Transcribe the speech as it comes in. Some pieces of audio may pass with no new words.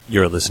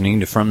You're listening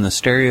to From the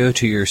Stereo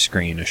to Your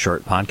Screen, a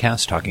short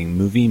podcast talking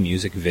movie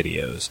music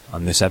videos.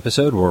 On this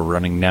episode, we're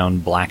running down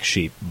Black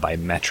Sheep by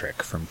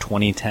Metric from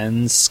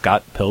 2010's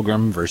Scott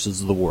Pilgrim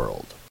vs. the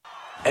World.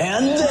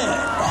 And then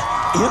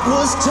it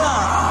was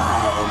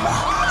time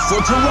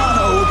for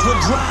Toronto to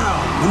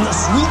drown in the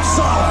sweet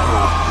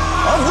sorrow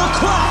of the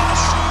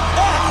clash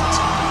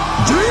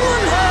at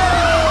Demonhead!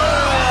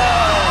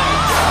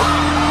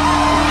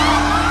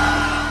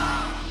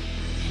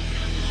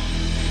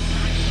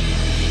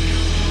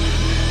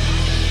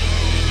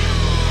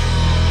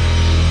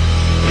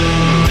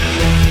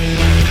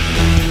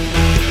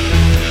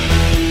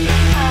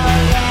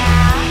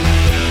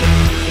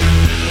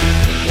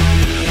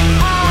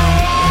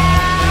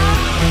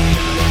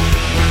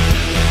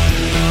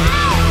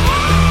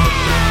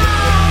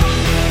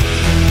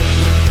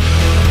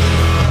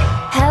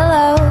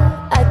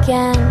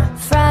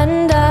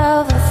 Friend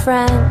of a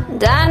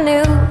friend, I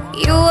knew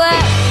you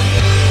were.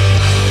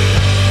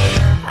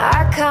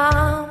 I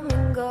come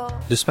and go.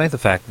 Despite the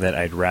fact that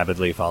I'd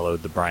rapidly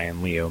followed the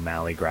Brian Lee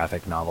O'Malley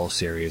graphic novel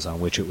series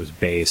on which it was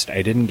based,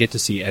 I didn't get to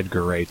see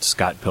Edgar Wright's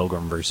Scott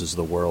Pilgrim vs.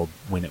 the World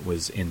when it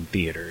was in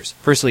theaters.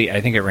 Firstly,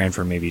 I think it ran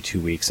for maybe 2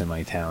 weeks in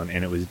my town,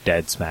 and it was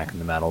dead smack in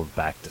the middle of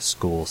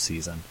back-to-school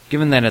season.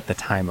 Given that at the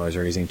time I was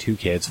raising 2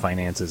 kids,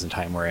 finances and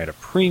time were at a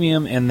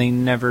premium, and they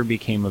never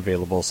became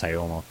available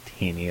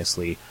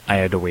simultaneously, I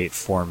had to wait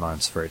 4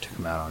 months for it to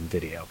come out on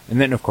video.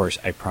 And then, of course,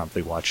 I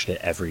promptly watched it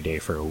every day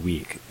for a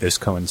week. This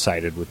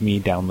coincided with me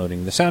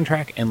downloading the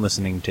soundtrack and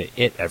listening to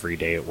it every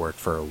day at work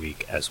for a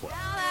week as well.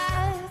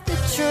 The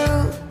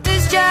truth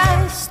is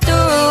just a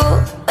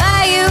rule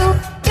by you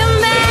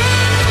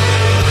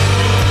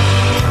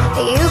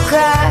You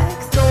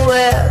crack the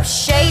whip,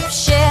 shape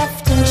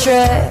shift and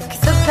trick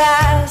the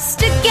past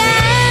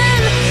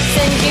again.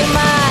 Send you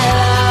my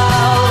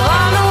love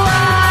on a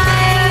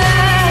wire,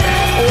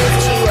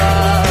 lift you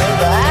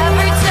up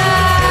every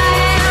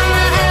time,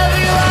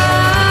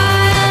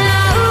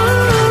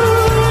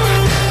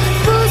 everyone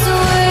pulls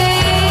away.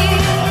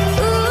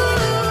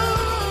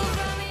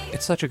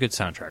 It's such a good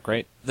soundtrack,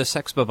 right? The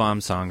Sex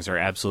Bob-omb songs are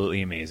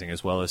absolutely amazing,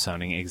 as well as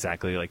sounding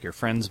exactly like your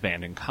friend's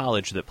band in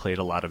college that played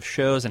a lot of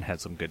shows and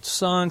had some good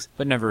songs,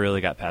 but never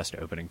really got past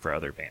opening for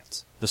other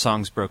bands. The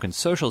songs Broken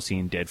Social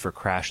Scene did for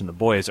Crash and the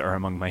Boys are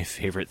among my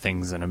favorite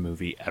things in a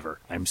movie ever.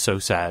 I'm So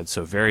Sad,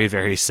 So Very,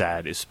 Very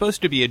Sad is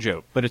supposed to be a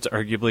joke, but it's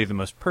arguably the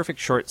most perfect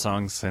short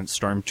song since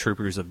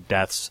Stormtroopers of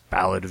Death's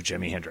Ballad of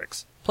Jimi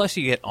Hendrix. Plus,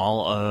 you get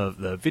all of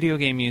the video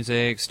game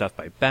music, stuff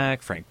by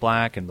Beck, Frank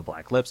Black, and the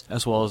Black Lips,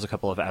 as well as a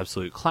couple of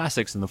absolute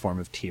classics in the form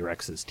of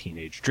T-Rex's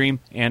Teenage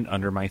Dream and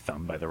Under My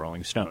Thumb by the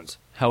Rolling Stones.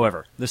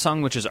 However, the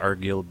song which is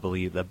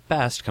arguably the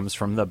best comes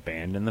from the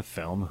band in the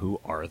film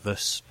who are the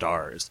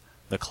stars.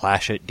 The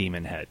Clash at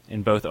Demonhead.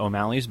 In both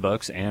O'Malley's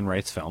books and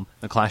Wright's film,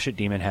 the Clash at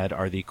Demonhead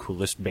are the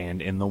coolest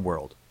band in the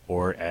world,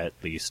 or at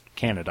least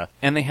Canada,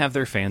 and they have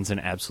their fans in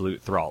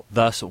absolute thrall.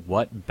 Thus,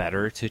 what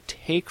better to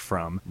take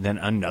from than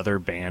another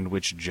band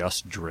which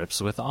just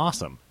drips with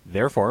awesome?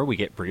 Therefore, we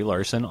get Brie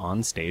Larson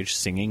on stage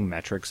singing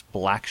Metric's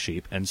Black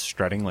Sheep and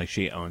strutting like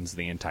she owns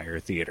the entire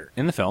theater.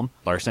 In the film,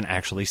 Larson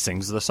actually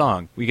sings the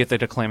song. We get the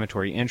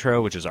declamatory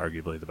intro, which is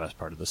arguably the best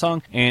part of the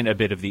song, and a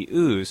bit of the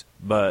ooze,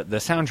 but the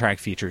soundtrack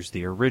features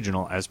the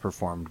original as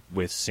performed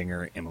with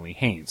singer Emily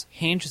Haines.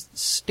 Haines'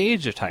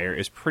 stage attire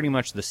is pretty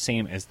much the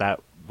same as that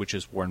which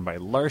is worn by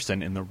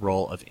Larson in the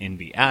role of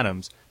Envy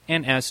Adams,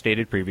 and as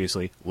stated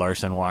previously,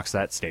 Larson walks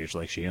that stage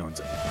like she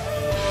owns it.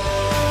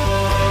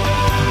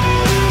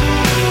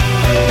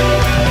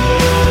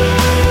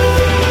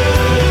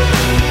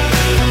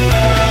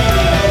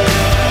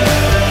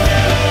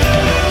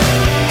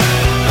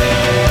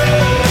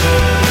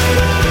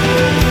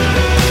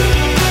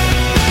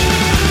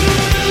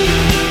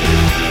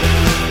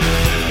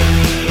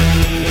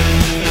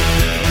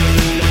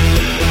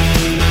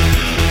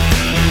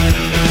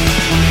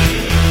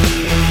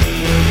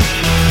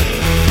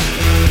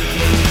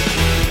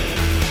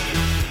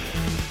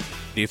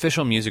 The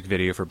official music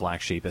video for Black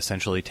Sheep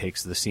essentially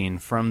takes the scene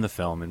from the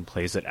film and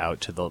plays it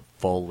out to the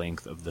full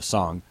length of the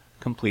song,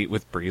 complete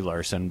with Brie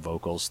Larson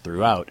vocals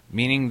throughout,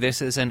 meaning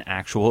this is an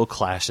actual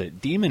Clash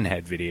at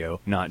Demonhead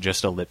video, not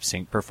just a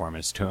lip-sync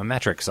performance to a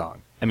Metric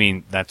song. I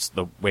mean, that's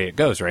the way it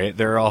goes, right?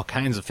 There are all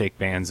kinds of fake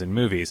bands in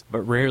movies,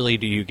 but rarely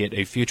do you get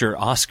a future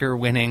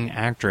Oscar-winning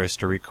actress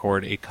to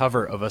record a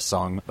cover of a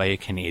song by a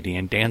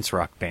Canadian dance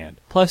rock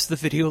band. Plus, the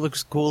video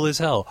looks cool as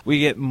hell.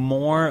 We get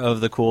more of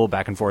the cool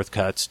back-and-forth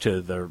cuts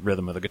to the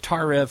rhythm of the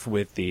guitar riff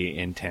with the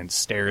intense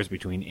stares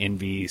between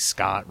Envy,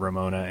 Scott,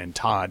 Ramona, and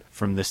Todd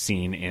from the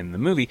scene in the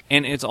movie,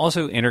 and it's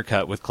also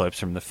intercut with clips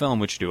from the film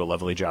which do a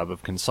lovely job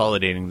of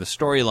consolidating the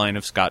storyline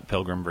of Scott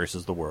Pilgrim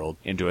vs. the World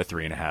into a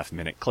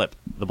 3.5-minute clip.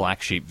 The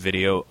Black Sheep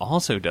video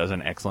also does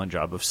an excellent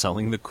job of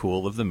selling the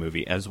cool of the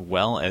movie as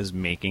well as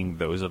making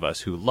those of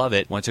us who love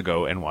it want to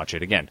go and watch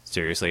it again.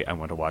 Seriously, I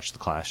went to watch the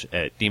Clash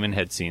at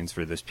Demonhead scenes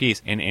for this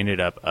piece and ended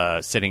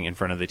up sitting in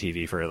front of the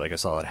TV for like a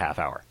solid half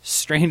hour.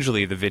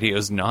 Strangely, the video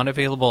is not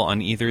available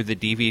on either the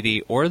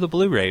DVD or the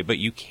Blu-ray, but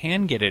you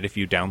can get it if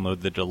you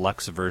download the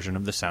deluxe version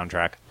of the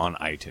soundtrack on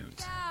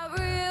iTunes.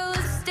 real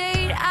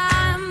estate,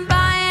 I'm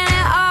buying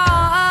it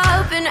all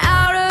up in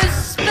outer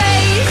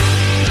space.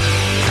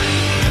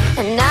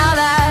 And now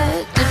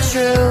that the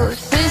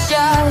truth is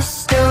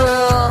just a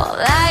rule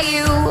that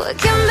you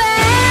can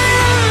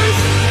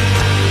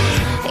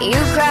bend,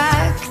 you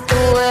crack the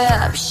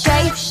whip,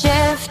 shape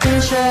shift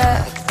and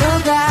trick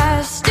the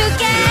past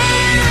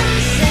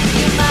again. Send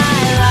you my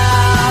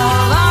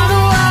love on a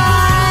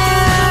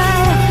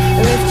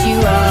wire, lift you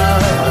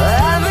up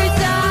every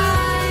time.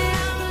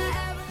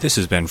 This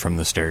has been From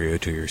the Stereo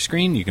to Your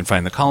Screen. You can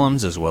find the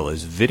columns as well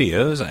as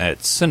videos at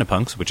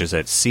Cinepunx, which is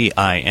at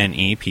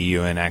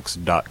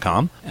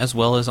cinepunx.com, as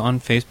well as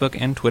on Facebook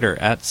and Twitter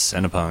at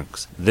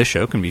Cinepunx. This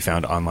show can be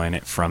found online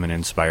at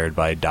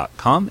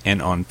FromAndInspiredBy.com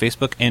and on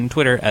Facebook and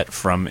Twitter at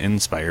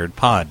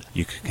FromInspiredPod.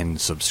 You can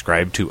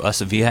subscribe to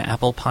us via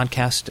Apple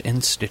Podcast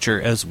and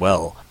Stitcher as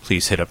well.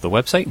 Please hit up the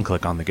website and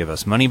click on the Give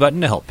Us Money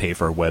button to help pay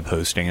for web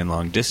hosting and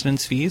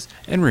long-distance fees,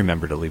 and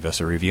remember to leave us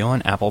a review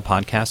on Apple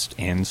Podcasts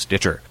and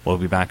Stitcher. We'll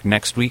be back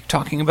next week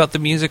talking about the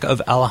music of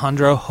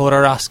Alejandro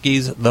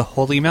Jodorowsky's The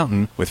Holy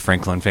Mountain with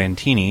Franklin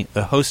Fantini,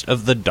 the host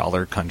of the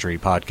Dollar Country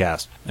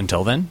podcast.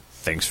 Until then,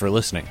 thanks for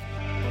listening.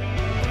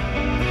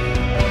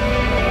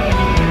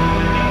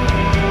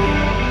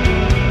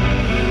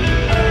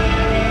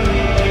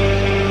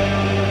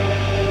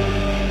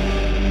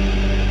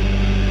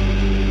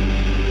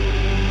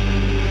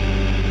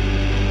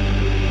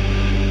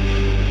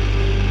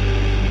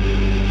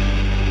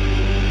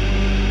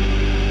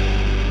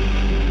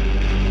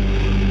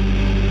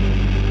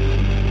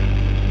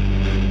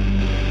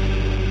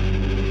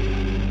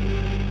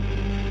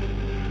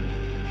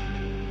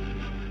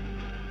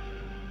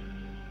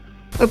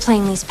 We're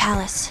playing Lee's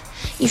Palace.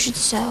 You should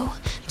so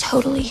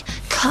totally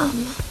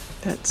come.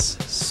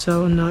 That's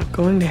so not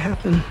going to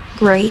happen.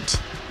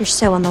 Great. You're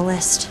so on the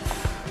list.